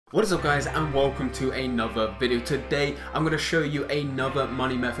What is up guys, and welcome to another video. Today I'm going to show you another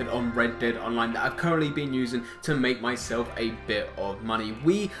money method on Red Dead Online that I've currently been using to make myself a bit of money.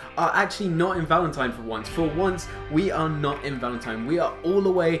 We are actually not in Valentine for once. For once we are not in Valentine. We are all the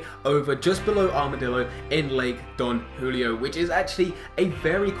way over just below Armadillo in Lake Don Julio, which is actually a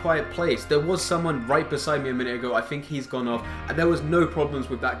very quiet place. There was someone right beside me a minute ago. I think he's gone off, and there was no problems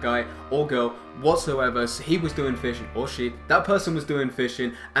with that guy or girl whatsoever. So he was doing fishing, or she, that person was doing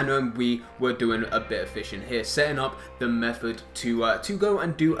fishing, and then we were doing a bit of fishing here, setting up the method to go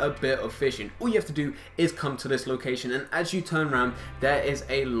and do a bit of fishing. All you have to do is come to this location, and as you turn around there is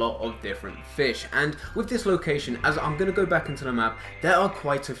a lot of different fish. And with this location, as I'm going to go back into the map, there are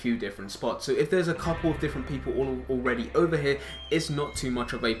quite a few different spots. So if there's a couple of different people already over here, it's not too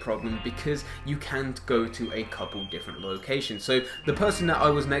much of a problem because you can go to a couple different locations. So the person that I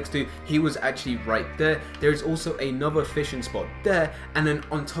was next to, he was actually right there. There is also another fishing spot there, and then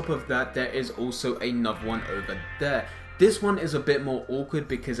on top of that there is also another one over there. This one is a bit more awkward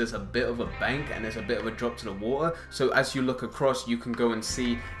because there's a bit of a bank and there's a bit of a drop to the water. So as you look across, you can go and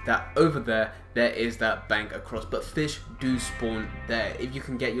see that over there is that bank across, but fish do spawn there. If you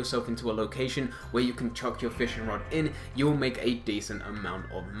can get yourself into a location where you can chuck your fishing rod in, you'll make a decent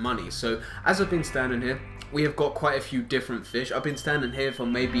amount of money. So as I've been standing here, we have got quite a few different fish. I've been standing here for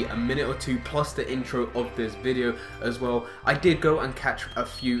maybe a minute or two plus the intro of this video as well. I did go and catch a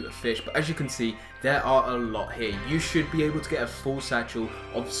few fish, but as you can see, there are a lot here. You should be able to get a full satchel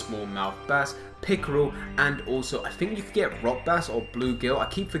of smallmouth bass, pickerel, and also I think you could get rock bass or bluegill. I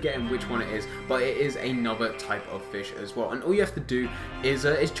keep forgetting which one it is, but it is another type of fish as well. And all you have to do is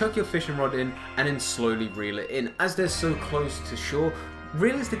chuck your fishing rod in and then slowly reel it in. As they're so close to shore,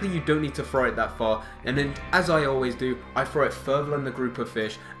 realistically you don't need to throw it that far, and then as I always do, I throw it further than the group of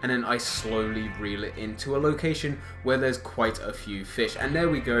fish, and then I slowly reel it into a location where there's quite a few fish. And there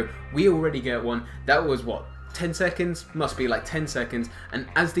we go, we already get one. That was what, 10 seconds? Must be like 10 seconds. And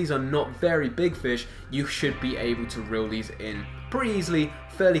as these are not very big fish, you should be able to reel these in pretty easily,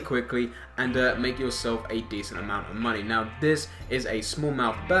 fairly quickly, and make yourself a decent amount of money. Now this is a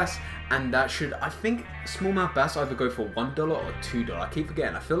smallmouth bass, and that should, I think smallmouth bass either go for $1 or $2. I keep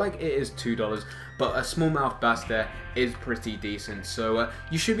forgetting, I feel like it is $2, but a smallmouth bass there is pretty decent. So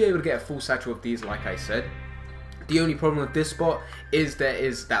you should be able to get a full satchel of these, like I said. The only problem with this spot is there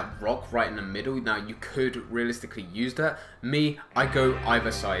is that rock right in the middle. Now you could realistically use that. Me, I go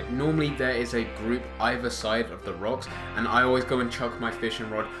either side. Normally there is a group either side of the rocks, and I always go and chuck my fishing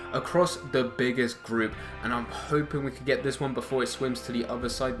rod across the biggest group, and I'm hoping we could get this one before it swims to the other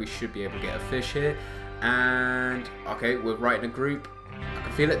side. We should be able to get a fish here, and okay, we're right in a group. I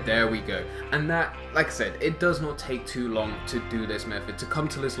can feel it, there we go. And that, like I said, it does not take too long to do this method, to come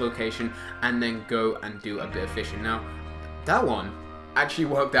to this location and then go and do a bit of fishing. Now, that one actually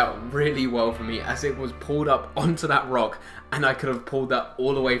worked out really well for me, as it was pulled up onto that rock and I could have pulled that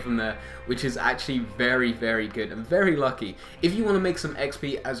all the way from there, which is actually very, very good and very lucky. If you want to make some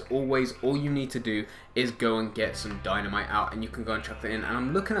XP, as always, all you need to do is go and get some dynamite out, and you can go and chuck that in. And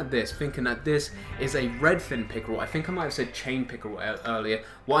I'm looking at this thinking that this is a redfin pickerel. I think I might have said chain pickerel earlier.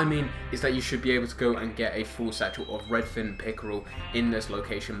 What I mean is that you should be able to go and get a full satchel of redfin pickerel in this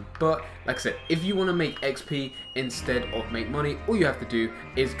location. But like I said, if you want to make XP instead of make money, all you have to do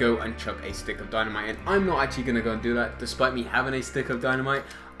is go and chuck a stick of dynamite in. I'm not actually going to go and do that, despite me having a stick of dynamite.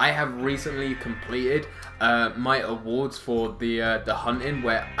 I have recently completed my awards for the hunting,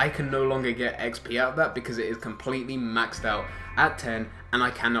 where I can no longer get XP out of that because it is completely maxed out at 10 and I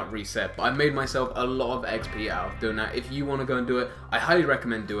cannot reset. But I made myself a lot of XP out of doing that. If you want to go and do it, I highly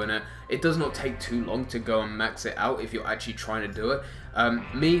recommend doing it. It does not take too long to go and max it out if you're actually trying to do it.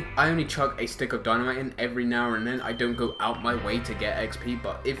 Me, I only chuck a stick of dynamite in every now and then. I don't go out my way to get XP,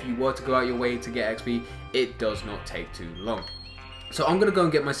 but if you were to go out your way to get XP, it does not take too long. So I'm going to go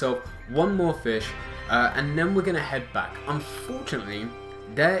and get myself one more fish, and then we're going to head back. Unfortunately,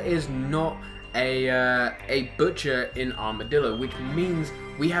 there is not a butcher in Armadillo, which means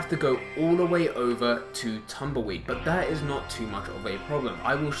we have to go all the way over to Tumbleweed, but that is not too much of a problem.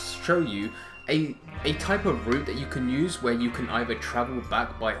 I will show you a type of route that you can use where you can either travel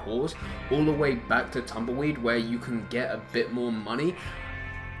back by horse all the way back to Tumbleweed, where you can get a bit more money,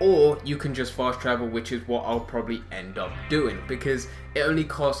 or you can just fast travel, which is what I'll probably end up doing, because it only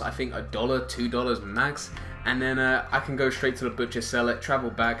costs, I think, $1, $2 max, and then I can go straight to the butcher, sell it, travel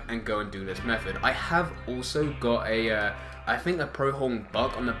back, and go and do this method. I have also got a, I think a pro horn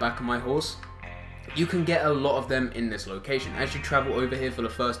buck on the back of my horse, you can get a lot of them in this location. As you travel over here for the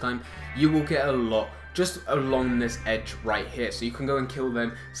first time, you will get a lot just along this edge right here. So you can go and kill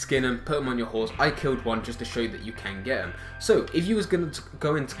them, skin them, put them on your horse. I killed one just to show you that you can get them. So if you was going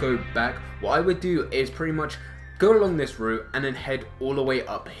to go back, what I would do is pretty much go along this route and then head all the way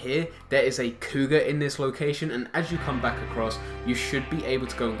up here. There is a cougar in this location, and as you come back across, you should be able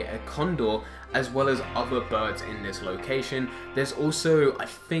to go and get a condor as well as other birds in this location. There's also, I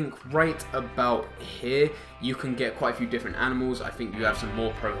think right about here, you can get quite a few different animals. I think you have some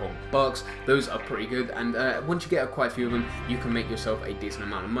more pronghorn bucks. Those are pretty good, and once you get quite a few of them, you can make yourself a decent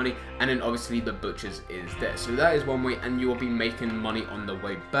amount of money. And then obviously the butchers is there, so that is one way, and you will be making money on the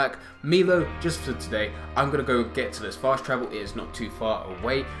way back. Me though, just for today, I'm gonna go get to this fast travel. It is not too far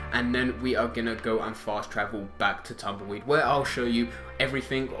away, and then we are gonna go and fast travel back to Tumbleweed, where I'll show you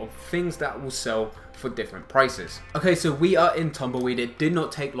everything of things that will sell for different prices. Okay, so we are in Tumbleweed. It did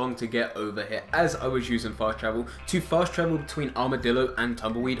not take long to get over here as I was using fast travel. To fast travel between Armadillo and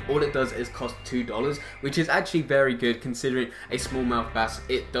Tumbleweed, all it does is cost $2, which is actually very good considering a smallmouth bass,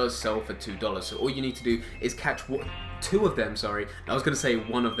 it does sell for $2. So all you need to do is catch two of them, sorry. I was going to say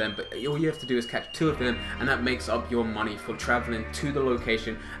one of them, but all you have to do is catch two of them, and that makes up your money for traveling to the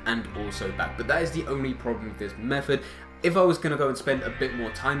location and also back. But that is the only problem with this method. If I was going to go and spend a bit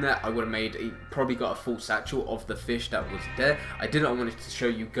more time there, I would have probably got a full satchel of the fish that was there. I didn't want to show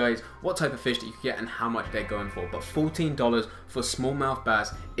you guys what type of fish that you can get and how much they're going for, but $14 for smallmouth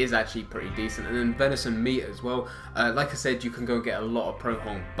bass is actually pretty decent. And then venison meat as well. Like I said, you can go get a lot of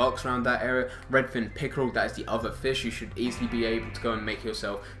pronghorn bucks around that area. Redfin pickerel, that is the other fish. You should easily be able to go and make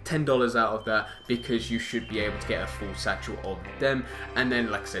yourself $10 out of that, because you should be able to get a full satchel of them. And then,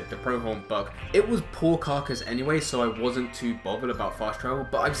 like I said, the pronghorn buck, it was poor carcass anyway, so I wasn't too bothered about fast travel.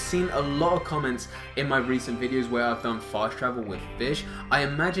 But I've seen a lot of comments in my recent videos where I've done fast travel with fish. I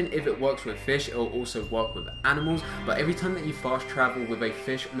imagine if it works with fish, it will also work with animals. But every time that you fast travel with a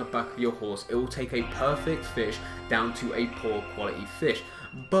fish on the back of your horse, it will take a perfect fish down to a poor quality fish.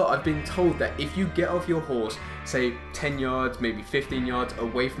 But I've been told that if you get off your horse, say 10 yards, maybe 15 yards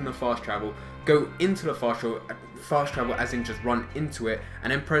away from the fast travel, go into the fast travel as in just run into it,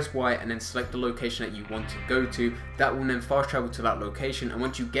 and then press Y and then select the location that you want to go to. That will then fast travel to that location, and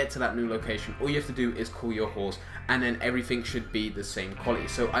once you get to that new location, all you have to do is call your horse, and then everything should be the same quality.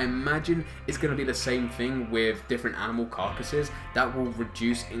 So I imagine it's going to be the same thing with different animal carcasses. That will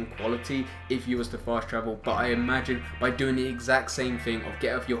reduce in quality if you was to fast travel, but I imagine by doing the exact same thing of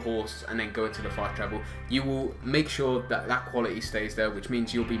get off your horse and then go into the fast travel, you will make sure that that quality stays there, which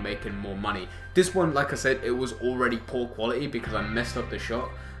means you'll be making more money. This one, like I said, it was already poor quality because I messed up the shot,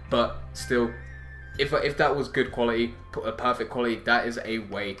 but still, if that was good quality, perfect quality, that is a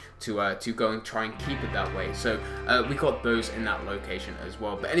way to go and try and keep it that way. So we got those in that location as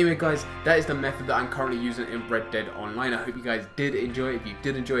well. But anyway guys, that is the method that I'm currently using in Red Dead Online. I hope you guys did enjoy it. If you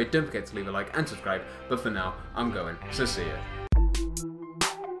did enjoy it, don't forget to leave a like and subscribe. But for now, I'm going, so see ya.